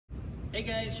Hey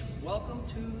guys, welcome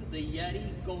to the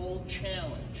Yeti Goal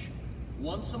Challenge.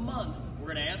 Once a month,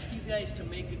 we're going to ask you guys to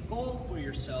make a goal for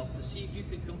yourself to see if you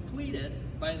can complete it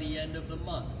by the end of the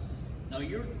month. Now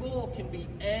your goal can be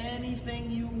anything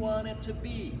you want it to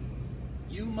be.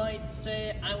 You might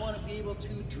say, I want to be able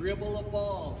to dribble a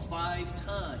ball 5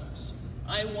 times.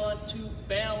 I want to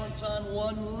balance on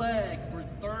one leg for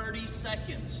 30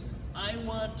 seconds. I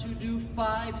want to do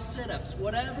 5 sit-ups,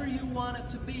 whatever you want it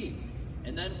to be.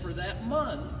 And then for that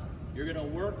month, you're going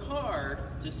to work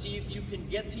hard to see if you can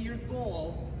get to your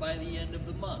goal by the end of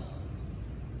the month.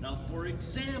 Now, for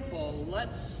example,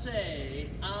 let's say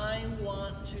I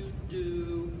want to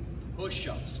do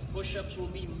push-ups. Push-ups will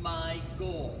be my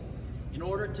goal. In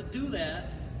order to do that,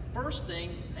 first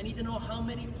thing, I need to know how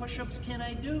many push-ups can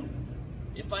I do.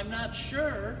 If I'm not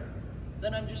sure,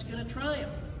 then I'm just going to try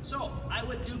them. So I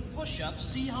would do push-ups,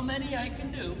 see how many I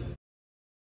can do.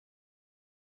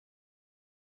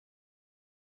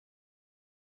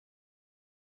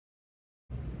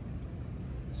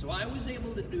 So I was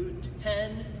able to do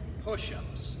 10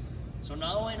 push-ups. So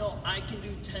now I know I can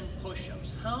do 10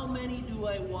 push-ups. How many do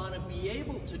I want to be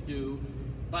able to do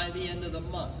by the end of the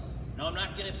month? Now I'm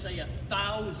not going to say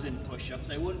 1,000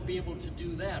 push-ups. I wouldn't be able to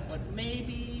do that. But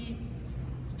maybe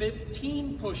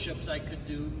 15 push-ups I could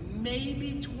do.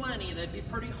 Maybe 20. That'd be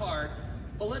pretty hard.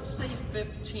 But let's say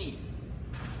 15.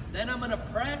 Then I'm going to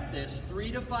practice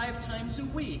 3 to 5 times a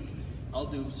week. I'll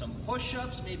do some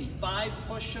push-ups, maybe 5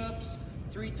 push-ups.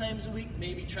 3 times a week,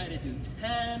 maybe try to do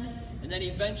 10, and then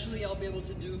eventually I'll be able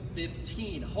to do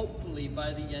 15, hopefully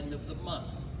by the end of the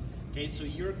month. Okay, so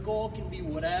your goal can be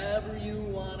whatever you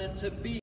want it to be.